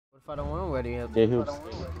If I don't want to ready up. Yeah, who?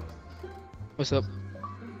 What's up?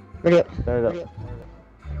 Ready up. Start it up.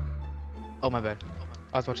 Oh, my bad.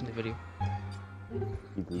 I was watching the video.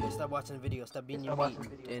 Yeah, stop watching the video. Stop being your meat.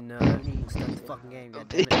 And start the fucking game.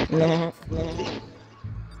 Goddammit.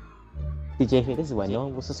 DJ, this is why no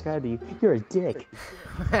one will subscribe to you. You're a dick.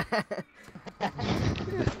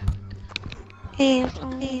 Hey,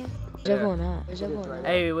 where's everyone at? Where's everyone at?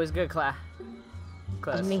 Hey, what's good, class?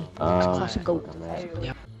 It's me. Class of goat.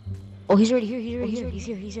 Yep. Oh, he's already here. He's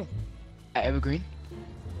here. At Evergreen?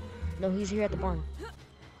 No, he's here at the barn.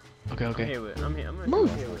 Okay, I'm okay. here with. I'm here. Move.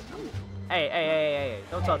 Hey.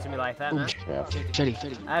 Don't talk to me like that, man.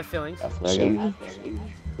 Shetty. I have feelings.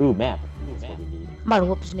 Ooh, map. I'm about to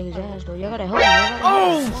whoop this nigga's ass, though. Y'all gotta help me.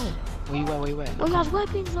 Oh! Where you at? Oh, y'all's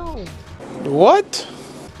weapons, though. What?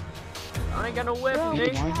 I ain't got no weapon, You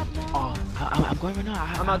Jay. Oh, I'm going right now.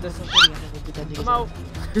 I'm out this. I'm out.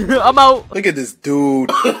 I'm out. Look at this dude.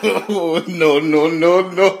 No.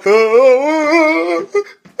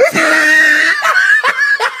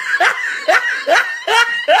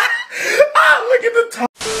 Look at the top.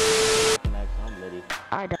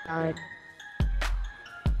 I died.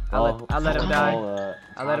 I let him die.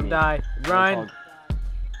 I let him die. Run.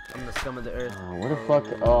 I'm the scum of the earth. What the fuck?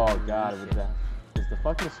 Oh god, is the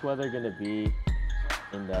fucking sweater gonna be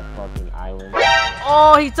in that fucking island?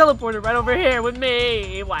 Oh, he teleported right over here with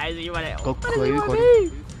me. Why is he running? Go, Why are you with recording?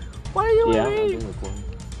 me? Why are you Yeah, I'm with me? doing recording.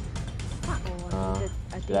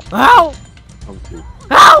 Ow! Come to.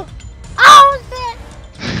 Ow! Ow! Shit!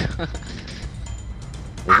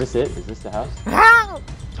 Is this it? Is this the house? Ow!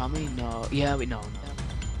 Tommy? No. Yeah, wait, no.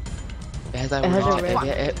 It has that It has a red.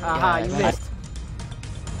 red- Aha, you missed.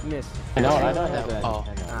 You missed. I know I have that. Oh.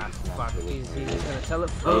 I know. Ah, fuck. He's just gonna tell it.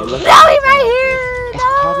 Hey, No, look. he's right here! It's No,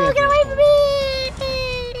 probably get a away from me!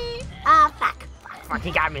 Ah, fuck. Fuck,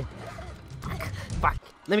 he got me. Fuck.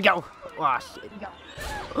 Let me go. Oh, shit.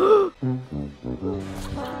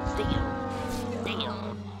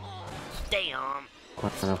 Damn.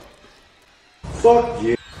 Fuck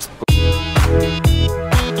you.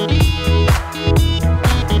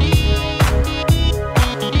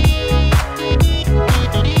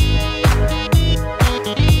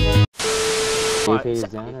 JP is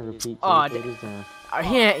down, I repeat, Oh, JP is down.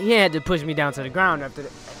 He had to push me down to the ground after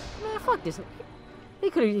that. Man, fuck this. He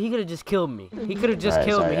could have just killed me. He could have just Alright,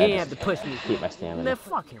 killed sorry, me. I He didn't have just to push me. Keep my stamina. Man,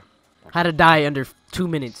 fuck him. How to die under 2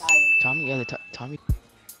 minutes. Tommy? Yeah, Tommy.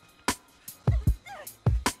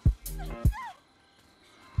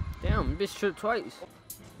 Damn, bitch tripped twice.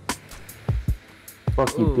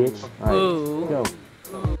 Fuck you, Ooh. bitch. Alright, Ooh. go.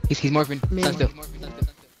 He's morphing. Stand still.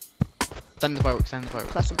 Stand in the fireworks.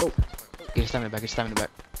 Class of goat. Get your stamina back.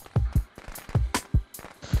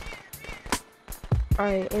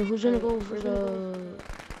 Alright, and who's gonna go for the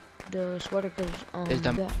sweater? Cause It's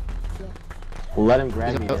them. We'll let him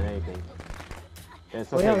grab me than anything. Yeah,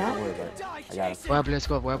 it's okay, yeah, don't worry about it. I got it. Let's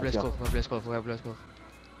go.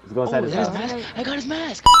 Let's go Oh, inside is the that his house. mask? I got his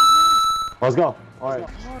mask! Let's go. Alright.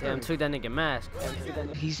 Damn, took that nigga mask.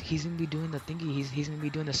 He's gonna be doing the thingy. He's gonna be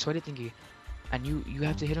doing the sweater thingy. And you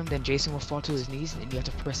have to hit him, then Jason will fall to his knees, and you have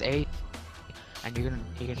to press A. And you're gonna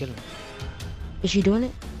kill him. Is she doing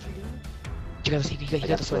it? You got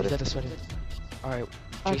the sweater. Alright, Alright,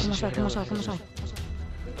 Jason come should outside. hit him.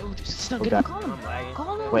 Oh, it's not Okay. getting Call him. Lagging.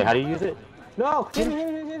 Call him. Wait, how do you use it? No!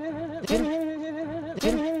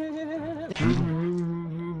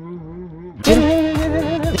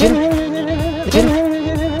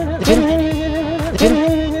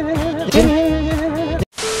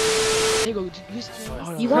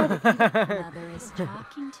 You got it. Mother is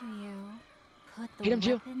talking to you. Put the Hit him,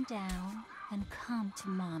 Jill. weapon down and come to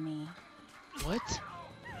mommy. What?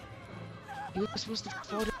 You were supposed to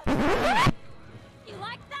fall to... You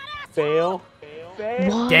like that? Fail.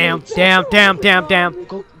 What? Damn.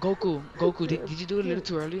 Goku, did you do it a little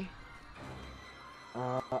too early?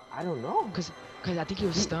 I don't know. Cause I think he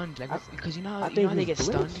was stunned, like, cause you know I how think they he's get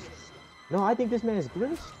stunned? glitched. No, I think this man is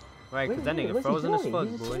glitched. Right, cause that nigga What's he frozen as doing? fuck,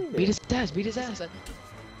 He's boy. sitting Beat there. his ass.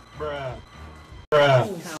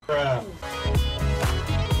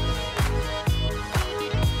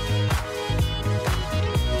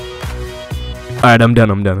 Alright, I'm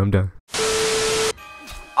done.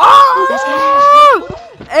 Oh!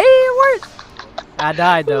 Hey, it worked! I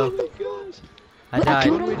died though. I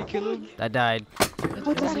died.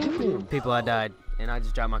 People, I died. And I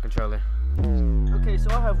just dropped my controller. Okay, so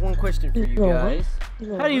I have one question for you guys.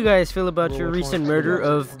 How do you guys feel about your recent murder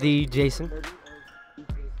of the Jason?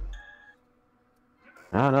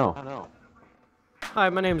 I don't know. Hi,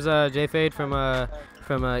 my name's Jay Fade from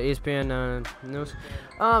ESPN News.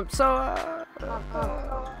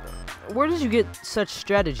 Where did you get such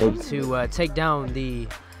strategy to take down the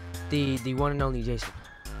one and only Jason?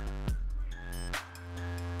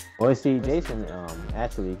 Well, see, Jason,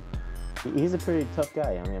 actually, he's a pretty tough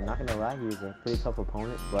guy. I mean, I'm not gonna lie, he's a pretty tough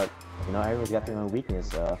opponent, but, you know, everyone's got their own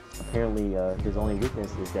weakness. Apparently, his only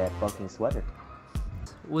weakness is that fucking sweater.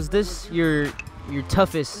 Was this your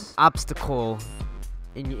toughest obstacle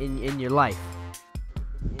in your life?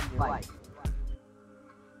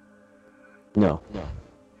 No.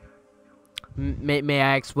 May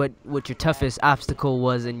I ask what your toughest obstacle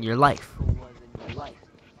was in your life?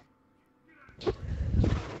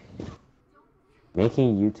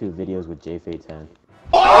 Making YouTube videos with FAM ENT.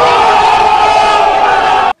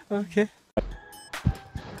 Okay.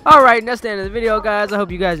 Alright, that's the end of the video, guys. I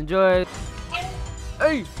hope you guys enjoyed.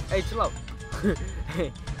 Hey, chill out.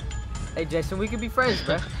 Hey, Jason, we can be friends,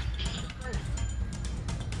 bro.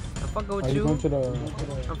 I'm fucking with you.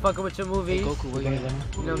 I'm fucking with your movies. Hey, Goku, where you at?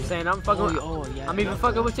 You know what I'm saying? I'm fucking. Yeah, I'm even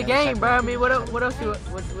fucking with your game, bro. I mean, what else you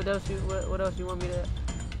want me to?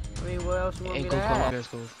 I mean, what else you want me to add? Let's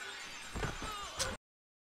go.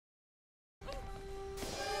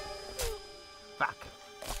 Fuck.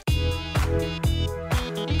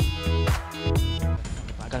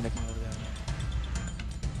 I gotta make my way down.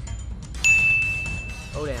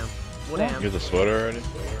 Oh damn. Oh damn. You're the sweater already?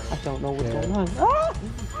 I don't know what's going on. Ah!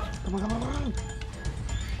 Come on.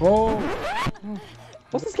 Oh!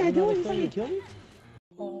 What's this guy doing? He's trying to kill me?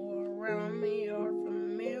 All around me are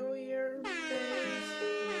familiar faces.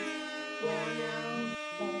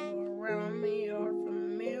 All around me are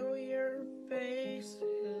familiar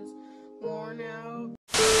faces. Worn out.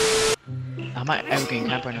 I'm at Evergreen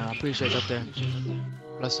Camp right now. I'm pretty sure it's up there.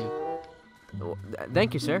 Bless you.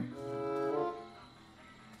 Thank you, sir.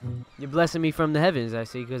 You're blessing me from the heavens, I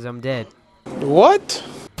see, because I'm dead. What?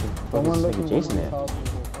 What is this nigga Jason at?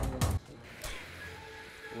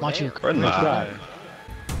 Watch you. Right in the eye.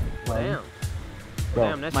 Damn. Bro,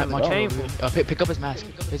 Damn, that's super shameful. Pick up his mask.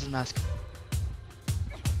 Pick up his mask.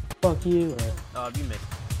 fuck you. Oh, you missed.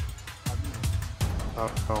 I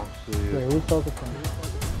don't see it. Wait, who's focusing?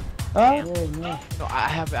 Damn. No, I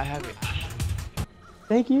have it.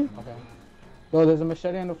 Thank you. Okay. Yo, there's a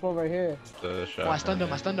machete on the floor right here. The shot. Oh, I stunned him.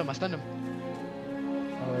 Where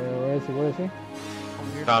Where is he?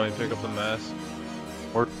 Tommy, pick up the mask.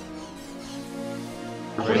 Or.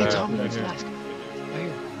 Oh, yeah, Tommy needs a mask. Right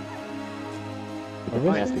here. Get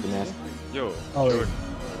the mask, get the mask. Yo, Oh, Jordan.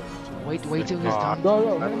 Wait till he's done.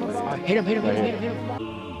 Go, Hit him. Right here.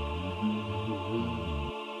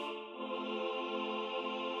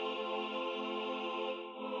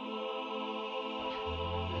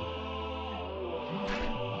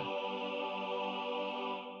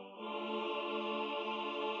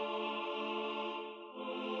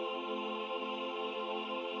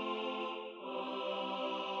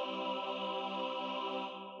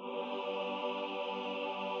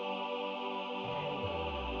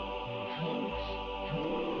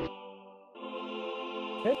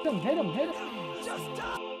 hit him. Hit him.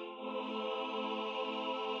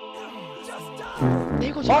 There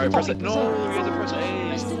you go, Alright, Tommy. press it. No, you have to press A.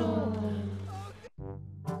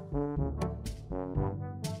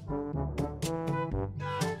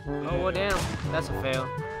 Oh, well, damn. That's a fail.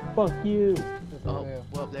 Fuck you. Oh,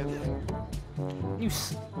 well, there we go. You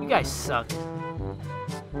guys suck.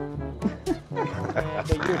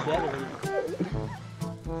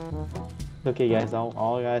 Okay, guys,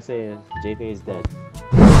 all I gotta say is JP is dead.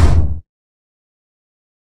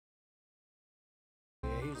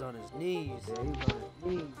 Yeah, he was on his knees.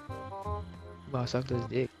 Wow, sucked his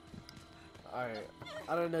dick. Alright.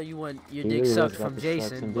 I don't know you want your He dick really sucked does got from to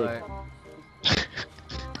suck Jason, some but...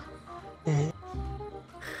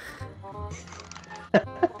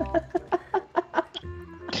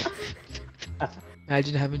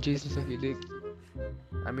 Imagine having Jason suck your dick.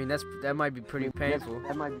 I mean, that might be pretty painful.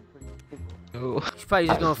 No. He's probably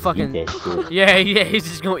just gonna fucking... Eat that shit. Yeah, he's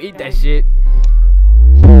just gonna eat that shit.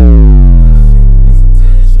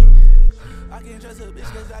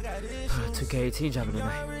 2K18 dropping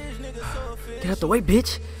tonight. Get out the way,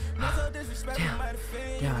 bitch! Damn,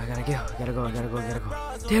 I gotta go.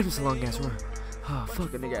 Damn, it's a long ass run. Oh,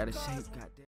 fuck, a nigga out of shape. Goddamn.